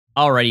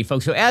Alrighty,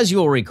 folks. So as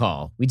you'll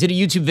recall, we did a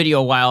YouTube video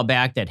a while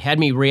back that had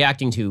me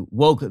reacting to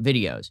woke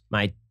videos.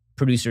 My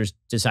producers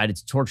decided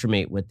to torture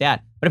me with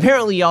that. But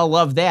apparently y'all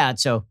love that,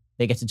 so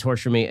they get to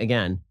torture me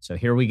again. So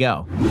here we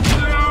go.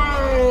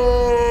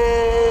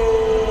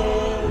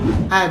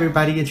 Hi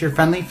everybody, it's your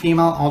friendly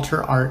female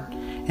alter art.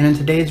 And in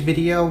today's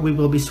video, we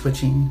will be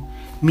switching.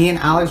 Me and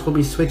Alex will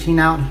be switching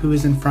out who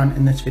is in front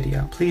in this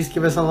video. Please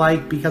give us a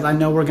like because I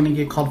know we're gonna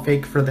get called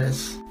fake for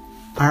this.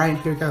 Alright,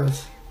 here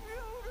goes.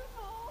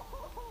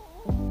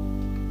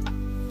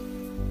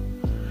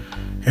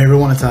 Hey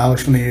everyone, it's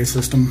Alex from the A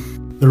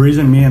System. The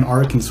reason me and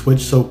Art can switch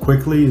so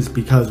quickly is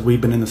because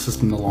we've been in the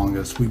system the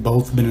longest. We've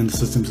both been in the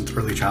system since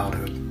early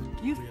childhood.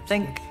 Do you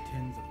think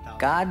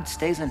God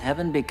stays in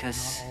heaven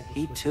because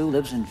he too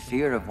lives in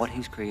fear of what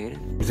he's created?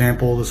 For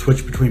example, the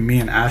switch between me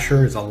and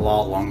Asher is a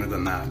lot longer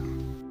than that.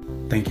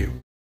 Thank you.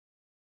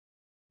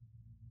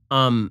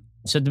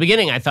 So at the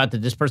beginning, I thought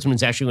that this person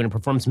was actually going to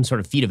perform some sort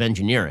of feat of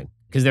engineering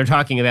because they're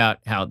talking about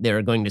how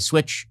they're going to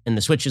switch and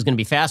the switch is going to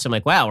be fast. I'm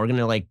like, wow, we're going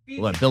to like,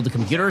 what, build a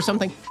computer or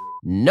something?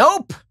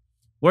 Nope.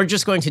 We're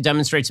just going to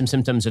demonstrate some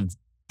symptoms of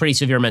pretty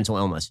severe mental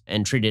illness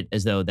and treat it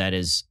as though that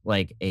is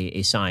like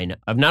a sign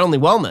of not only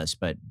wellness,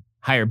 but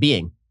higher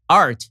being.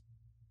 Art,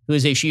 who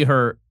is a she,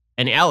 her,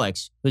 and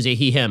Alex, who is a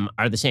he, him,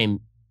 are the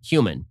same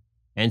human.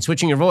 And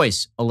switching your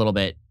voice a little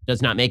bit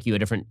does not make you a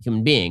different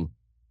human being.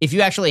 If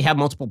you actually have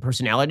multiple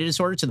personality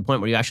disorder to the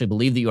point where you actually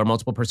believe that you are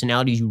multiple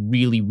personalities, you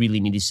really,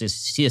 really need to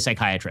see a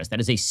psychiatrist. That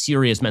is a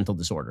serious mental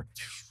disorder.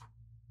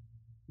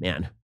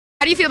 Man.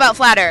 How do you feel about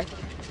flat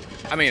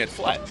Earth? I mean, it's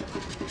flat.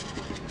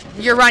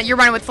 You're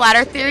running with flat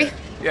Earth theory?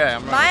 Yeah,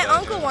 I'm running My with that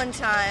uncle one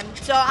time,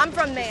 so I'm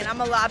from Maine, I'm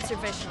a lobster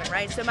fisherman,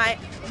 right? So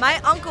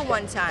my uncle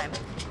one time,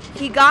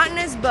 he got in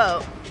his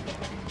boat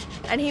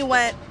and he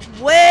went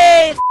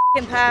way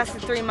past the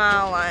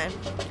 3-mile line,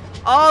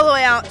 all the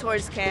way out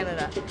towards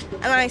Canada.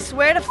 And I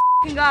swear to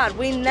God,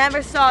 we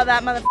never saw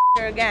that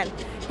motherfucker again.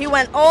 He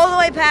went all the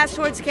way past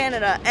towards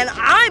Canada, and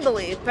I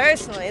believe,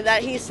 personally,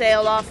 that he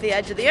sailed off the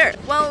edge of the earth.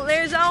 Well,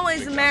 there's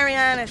always the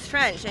Marianas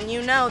Trench, and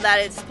you know that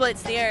it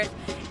splits the earth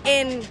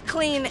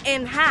clean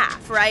in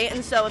half, right?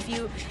 And so if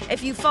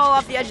you fall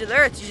off the edge of the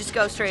earth, you just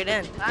go straight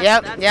in.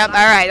 Yep, all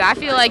right. I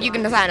feel like you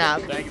can sign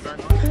up. Thank you very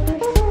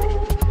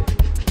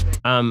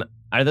much.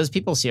 Are those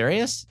people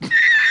serious?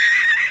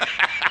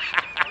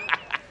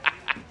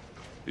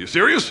 You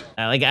serious?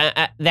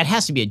 That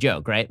has to be a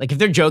joke, right? Like if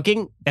they're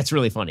joking, that's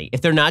really funny.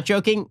 If they're not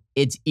joking,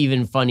 it's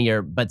even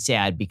funnier but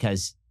sad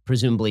because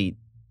presumably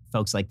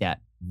folks like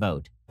that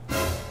vote.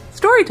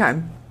 Story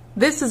time.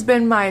 This has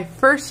been my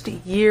first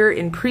year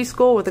in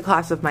preschool with a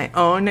class of my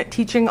own,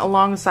 teaching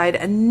alongside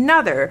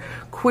another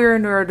queer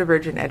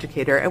neurodivergent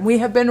educator, and we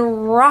have been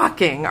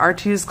rocking our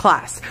twos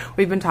class.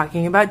 We've been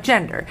talking about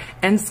gender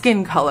and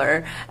skin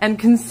color and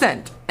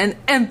consent and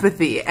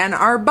empathy and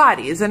our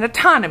bodies and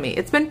autonomy.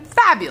 It's been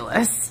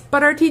fabulous.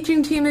 But our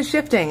teaching team is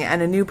shifting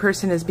and a new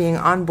person is being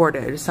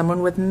onboarded,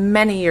 someone with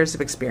many years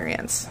of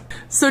experience.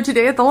 So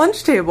today at the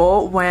lunch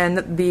table,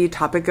 when the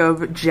topic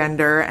of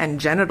gender and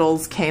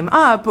genitals came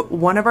up,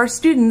 one of our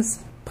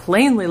students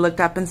plainly looked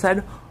up and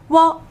said,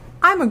 "Well,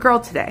 I'm a girl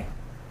today,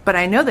 but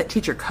I know that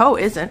teacher Co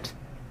isn't."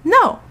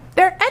 No,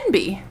 they're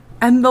NB.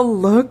 And the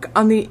look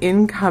on the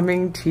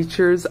incoming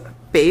teacher's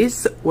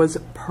face was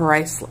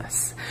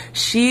priceless.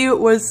 She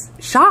was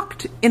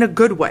shocked in a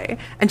good way,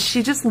 and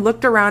she just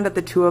looked around at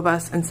the two of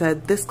us and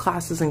said, "This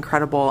class is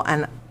incredible,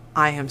 and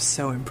I am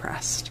so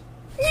impressed."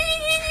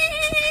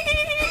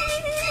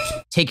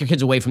 Take your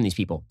kids away from these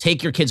people.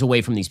 Take your kids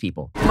away from these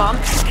people. Mom,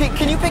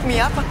 can you pick me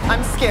up?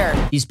 I'm scared.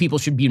 These people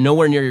should be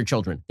nowhere near your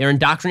children. They're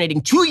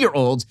indoctrinating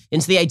 2-year-olds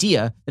into the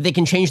idea that they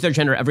can change their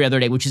gender every other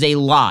day, which is a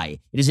lie.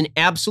 It is an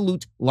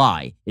absolute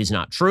lie. It is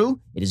not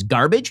true. It is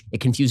garbage. It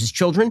confuses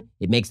children.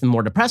 It makes them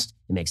more depressed.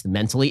 It makes them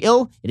mentally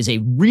ill. It is a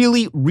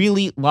really,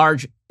 really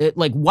large,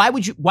 why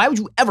would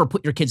you ever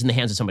put your kids in the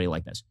hands of somebody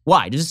like this?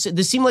 Why? Does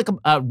this seem like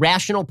a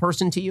rational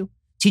person to you?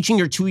 Teaching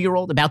your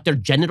 2-year-old about their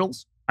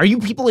genitals? Are you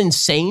people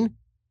insane?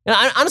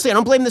 Honestly, I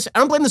don't blame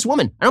this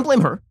woman. I don't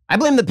blame her. I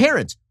blame the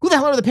parents. Who the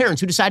hell are the parents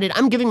who decided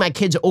I'm giving my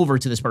kids over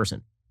to this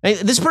person?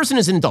 This person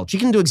is an adult. She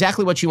can do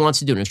exactly what she wants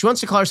to do. And if she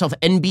wants to call herself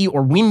NB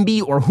or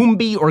Wimby or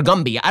Humby or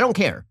Gumby, I don't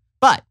care.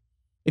 But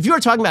if you are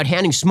talking about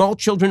handing small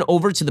children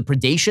over to the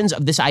predations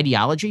of this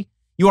ideology,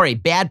 you are a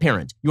bad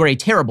parent. You are a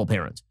terrible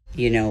parent.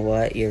 You know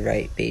what? You're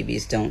right.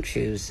 Babies don't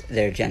choose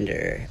their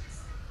gender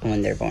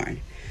when they're born.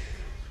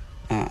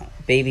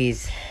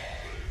 Babies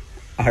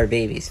are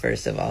babies,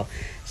 first of all.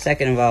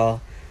 Second of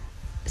all,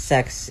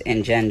 sex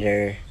and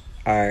gender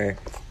are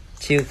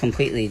two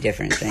completely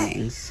different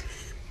things.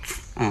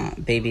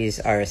 Babies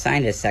are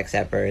assigned a sex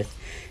at birth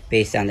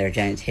based on their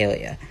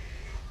genitalia.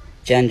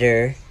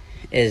 Gender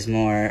is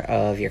more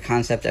of your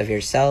concept of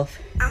yourself.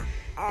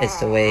 It's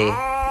the way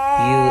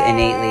you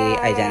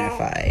innately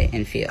identify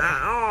and feel.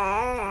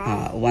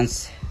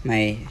 Once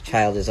my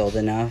child is old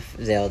enough,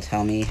 they'll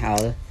tell me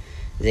how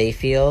they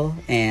feel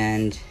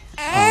and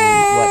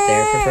what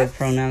their preferred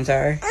pronouns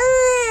are.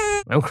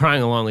 I'm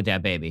crying along with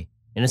that baby.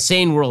 In a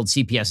sane world,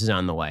 CPS is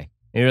on the way.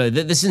 And really,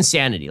 this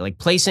insanity, like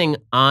placing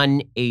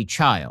on a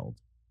child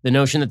the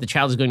notion that the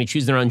child is going to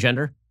choose their own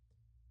gender.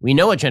 We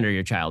know what gender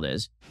your child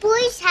is.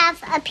 Boys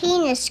have a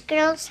penis,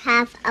 girls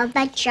have a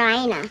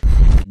vagina.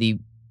 The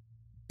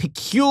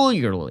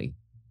peculiarly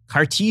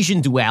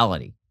Cartesian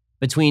duality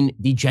between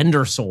the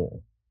gender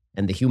soul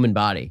and the human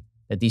body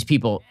that these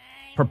people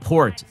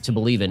purport to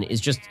believe in is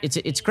just,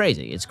 it's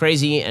crazy. It's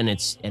crazy and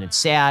it's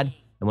sad.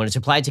 And when it's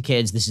applied to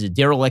kids, this is a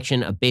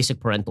dereliction of basic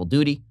parental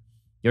duty.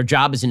 Your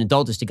job as an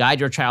adult is to guide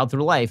your child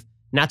through life,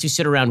 not to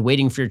sit around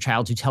waiting for your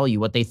child to tell you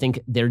what they think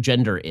their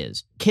gender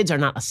is. Kids are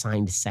not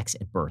assigned sex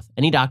at birth.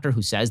 Any doctor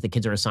who says that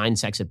kids are assigned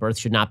sex at birth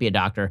should not be a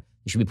doctor.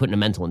 They should be put in a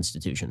mental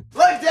institution.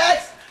 Look,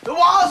 Dex, the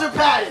walls are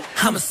padded.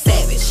 I'm a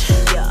savage.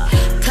 Yeah.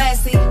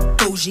 Classy,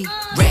 bougie,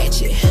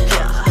 ratchet.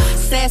 Yeah.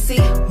 Sassy,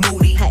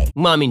 moody. Hey.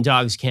 Well, I mean,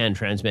 dogs can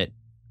transmit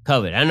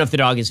COVID. I don't know if the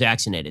dog is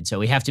vaccinated, so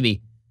we have to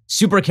be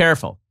super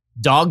careful.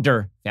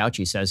 Dogder,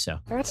 Fauci says so.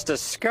 That's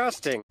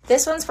disgusting.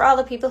 This one's for all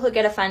the people who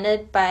get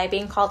offended by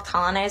being called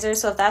colonizers,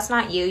 so if that's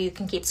not you, you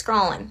can keep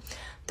scrolling.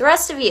 The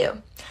rest of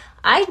you,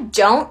 I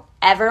don't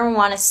ever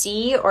want to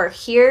see or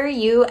hear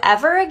you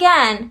ever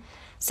again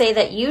say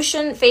that you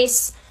shouldn't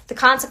face the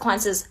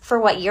consequences for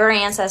what your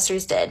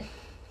ancestors did.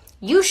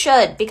 You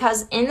should,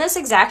 because in this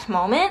exact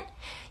moment,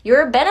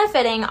 you're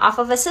benefiting off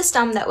of a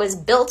system that was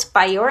built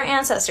by your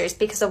ancestors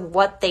because of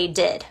what they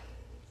did.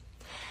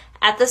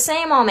 At the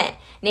same moment,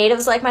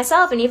 natives like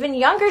myself and even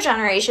younger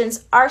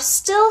generations are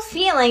still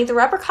feeling the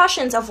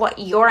repercussions of what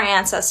your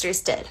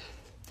ancestors did.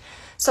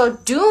 So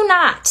do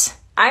not,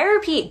 I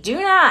repeat,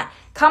 do not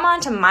come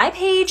onto my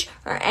page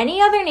or any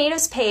other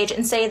native's page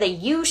and say that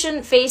you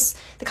shouldn't face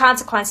the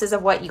consequences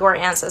of what your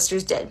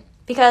ancestors did,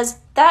 because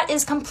that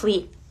is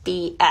complete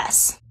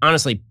BS.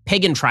 Honestly,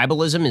 pagan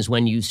tribalism is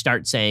when you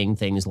start saying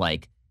things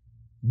like,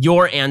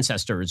 your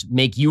ancestors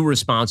make you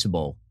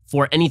responsible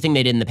for anything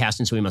they did in the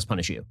past, and so we must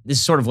punish you. This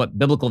is sort of what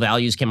biblical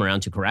values came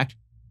around to correct.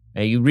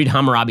 You read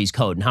Hammurabi's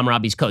Code, and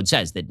Hammurabi's Code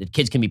says that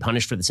kids can be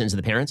punished for the sins of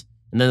the parents,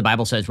 and then the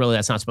Bible says, really,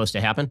 that's not supposed to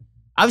happen.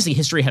 Obviously,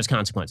 history has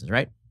consequences,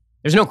 right?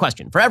 There's no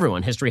question. For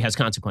everyone, history has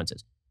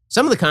consequences.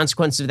 Some of the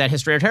consequences of that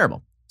history are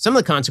terrible. Some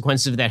of the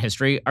consequences of that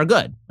history are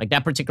good. Like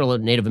that particular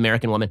Native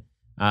American woman,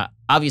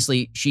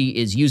 obviously, she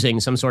is using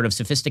some sort of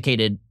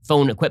sophisticated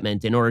phone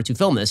equipment in order to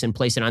film this and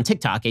place it on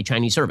TikTok, a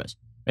Chinese service.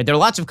 Right? There are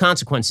lots of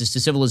consequences to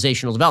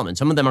civilizational development.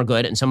 Some of them are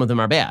good and some of them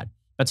are bad.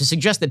 But to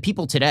suggest that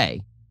people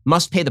today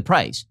must pay the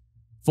price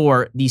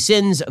for the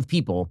sins of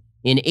people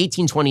in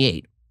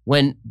 1828,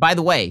 when, by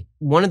the way,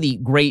 one of the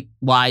great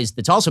lies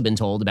that's also been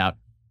told about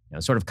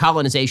sort of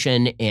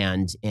colonization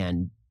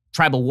and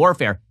tribal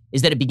warfare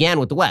is that it began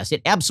with the West.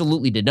 It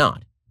absolutely did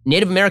not.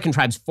 Native American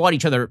tribes fought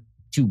each other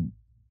to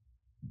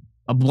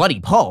a bloody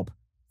pulp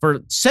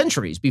for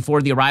centuries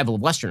before the arrival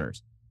of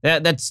Westerners.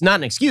 That's not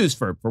an excuse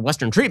for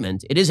Western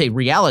treatment. It is a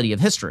reality of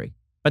history.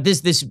 But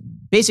this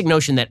basic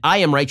notion that I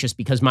am righteous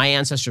because my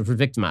ancestors were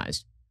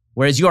victimized,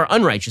 whereas you are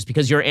unrighteous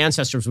because your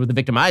ancestors were the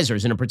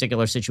victimizers in a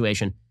particular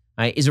situation,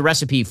 is a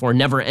recipe for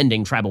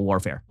never-ending tribal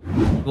warfare.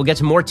 We'll get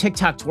to more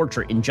TikTok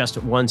torture in just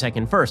 1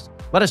 second. First,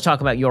 let us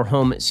talk about your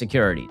home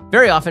security.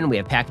 Very often, we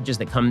have packages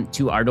that come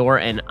to our door,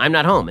 and I'm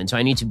not home, and so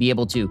I need to be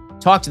able to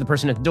talk to the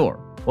person at the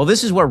door. Well,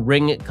 this is where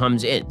Ring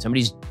comes in.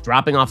 Somebody's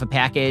dropping off a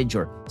package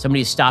or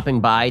somebody's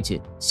stopping by to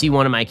see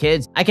one of my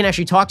kids. I can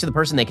actually talk to the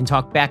person. They can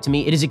talk back to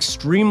me. It is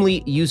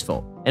extremely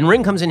useful. And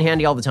Ring comes in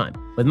handy all the time.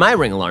 With my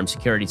Ring alarm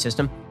security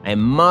system, I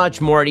am much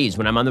more at ease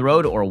when I'm on the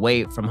road or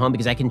away from home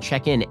because I can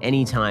check in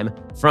anytime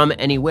from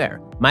anywhere.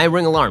 My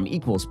Ring alarm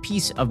equals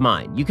peace of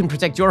mind. You can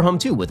protect your home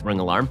too with Ring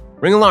Alarm.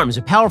 Ring Alarm is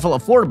a powerful,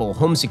 affordable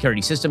home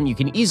security system you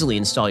can easily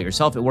install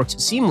yourself. It works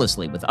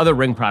seamlessly with other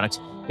Ring products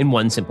in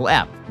one simple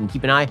app. You can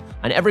keep an eye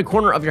on every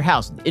corner of your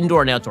house with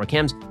indoor and outdoor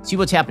cams, see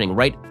what's happening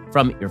right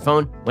from your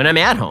phone. When I'm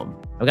at home,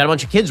 I've got a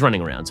bunch of kids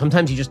running around.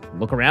 Sometimes you just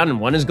look around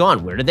and one is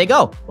gone. Where did they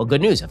go? Well,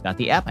 good news. I've got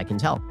the app. I can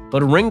tell. Go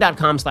to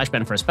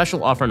ring.com/Ben for a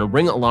special offer on a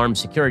Ring Alarm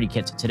security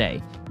kit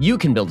today. You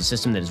can build a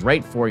system that is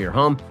right for your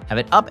home. Have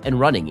it up and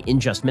running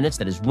in just minutes.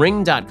 That is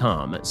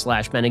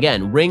ring.com/Ben.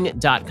 Again,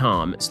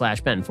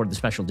 ring.com/Ben for the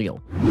special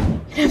deal.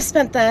 I've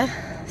spent the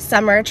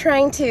summer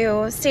trying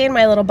to stay in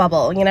my little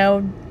bubble,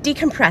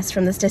 decompress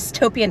from this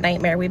dystopian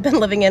nightmare we've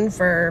been living in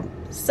for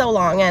so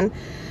long. And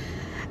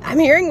I'm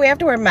hearing we have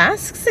to wear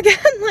masks again.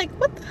 Like,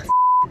 what the f***?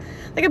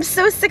 Like, I'm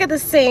so sick of the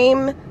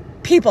same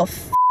people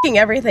f***ing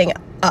everything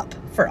up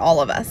for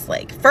all of us.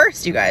 Like,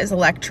 first you guys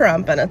elect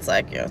Trump, and it's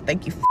like,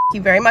 thank you, f***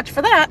 you very much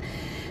for that.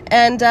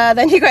 And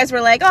then you guys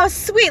were like, oh,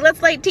 sweet,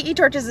 let's light tiki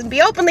torches and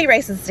be openly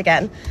racist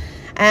again.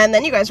 And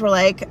then you guys were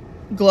like,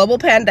 global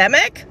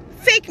pandemic?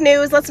 Fake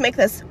news, let's make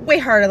this way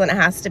harder than it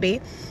has to be.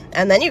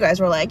 And then you guys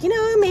were like,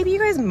 maybe you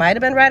guys might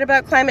have been right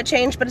about climate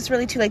change, but it's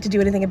really too late to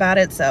do anything about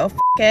it, so f***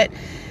 it.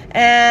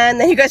 And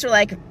then you guys were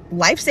like,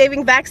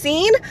 life-saving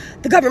vaccine?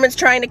 The government's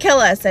trying to kill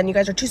us, and you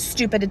guys are too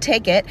stupid to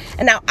take it.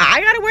 And now I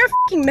gotta wear a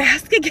fucking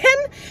mask again?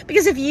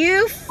 Because if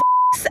you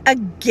f***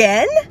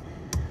 again?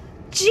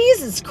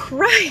 Jesus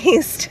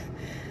Christ.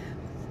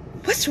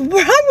 What's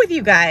wrong with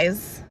you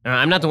guys?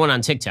 I'm not the one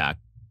on TikTok,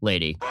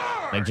 lady.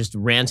 like just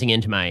ranting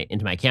into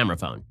my camera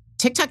phone.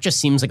 TikTok just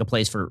seems like a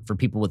place for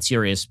people with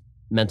serious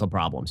mental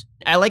problems.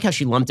 I like how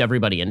she lumped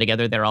everybody in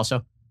together there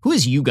also. Who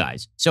is you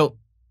guys? So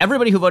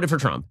everybody who voted for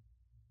Trump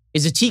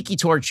is a tiki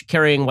torch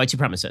carrying white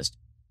supremacist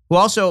who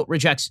also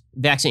rejects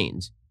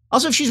vaccines.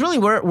 Also, if she's really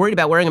worried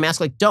about wearing a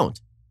mask, like, don't.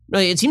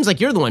 It seems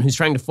like you're the one who's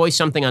trying to foist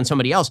something on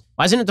somebody else.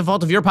 Why isn't it the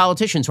fault of your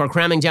politicians who are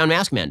cramming down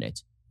mask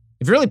mandates?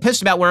 If you're really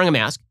pissed about wearing a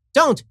mask,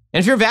 don't. And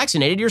if you're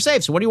vaccinated, you're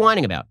safe. So what are you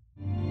whining about?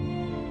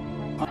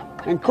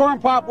 And Corn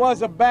Pop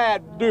was a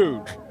bad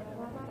dude.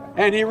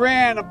 And he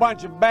ran a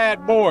bunch of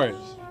bad boys.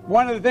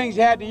 One of the things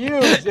you had to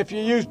use, if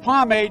you used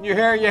pomade in your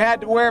hair, you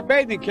had to wear a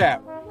bathing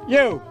cap.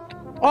 You,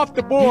 off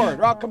the board,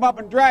 or I'll come up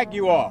and drag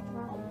you off.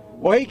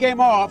 Well, he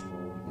came off,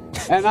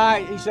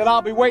 and he said,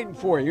 I'll be waiting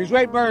for you. He was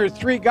waiting for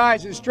 3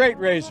 guys in straight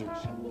razors.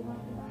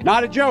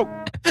 Not a joke.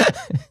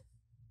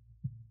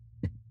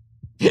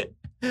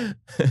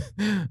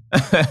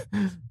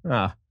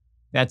 Oh,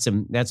 that's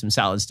some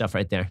solid stuff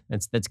right there.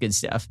 That's good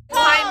stuff.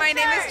 Hi, my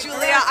name is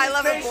Julia. I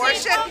love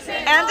abortion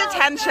and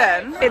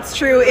detention. It's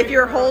true. If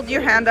you hold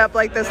your hand up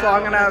like this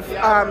long enough,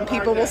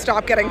 people will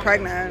stop getting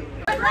pregnant.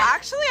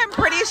 Actually, I'm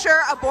pretty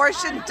sure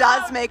abortion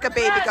does make a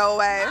baby go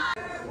away.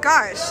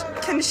 Gosh,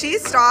 can she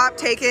stop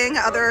taking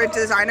other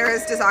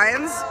designers'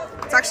 designs?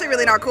 It's actually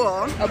really not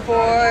cool.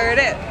 Abort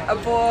it,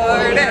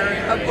 abort it,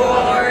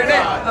 abort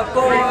it,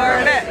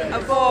 abort it,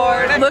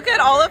 abort it. Look at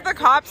all of the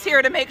cops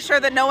here to make sure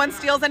that no one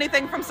steals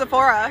anything from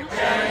Sephora.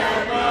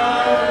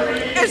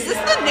 Is this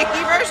the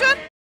Nicki version?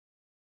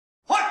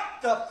 What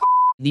the f?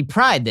 The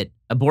pride that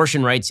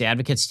abortion rights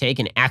advocates take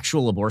in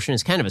actual abortion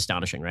is kind of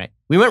astonishing, right?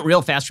 We went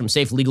real fast from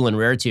safe, legal, and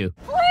rare to,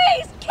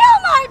 please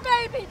kill my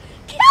baby!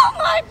 Kill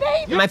my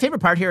baby! My favorite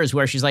part here is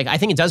where she's like, I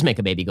think it does make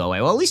a baby go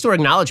away. Well, at least we're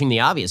acknowledging the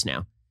obvious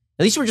now.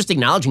 At least we're just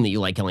acknowledging that you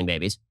like killing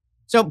babies.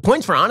 So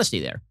points for honesty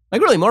there.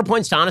 Like really more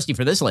points to honesty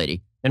for this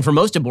lady than for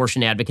most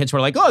abortion advocates who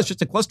are like, oh, it's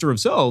just a cluster of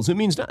cells. It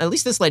means not. At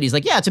least this lady's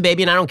like, yeah, it's a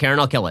baby and I don't care and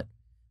I'll kill it.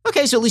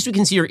 Okay, so at least we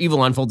can see her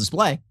evil on full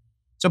display.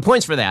 So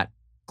points for that.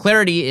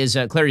 Clarity's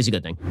a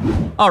good thing.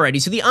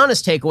 Alrighty, so the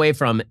honest takeaway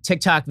from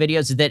TikTok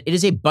videos is that it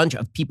is a bunch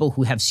of people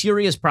who have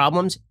serious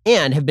problems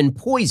and have been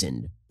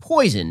poisoned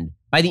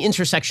by the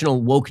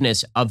intersectional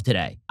wokeness of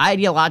today.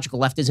 Ideological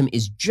leftism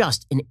is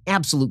just an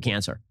absolute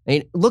cancer. I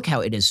mean, look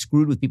how it is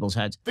screwed with people's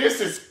heads.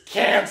 This is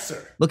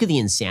cancer. Look at the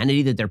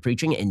insanity that they're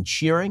preaching and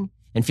cheering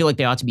and feel like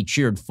they ought to be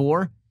cheered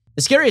for.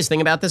 The scariest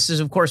thing about this is,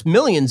 of course,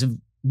 millions of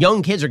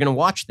young kids are going to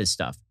watch this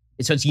stuff.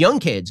 So it's young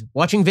kids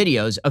watching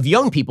videos of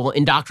young people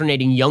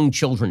indoctrinating young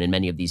children in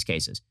many of these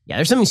cases. Yeah,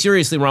 there's something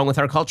seriously wrong with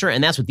our culture,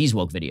 and that's what these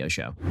woke videos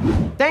show.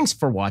 Thanks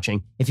for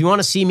watching. If you want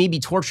to see me be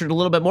tortured a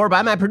little bit more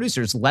by my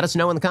producers, let us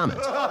know in the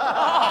comments.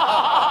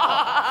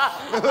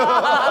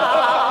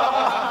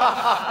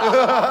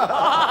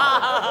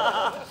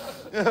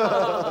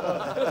 Ha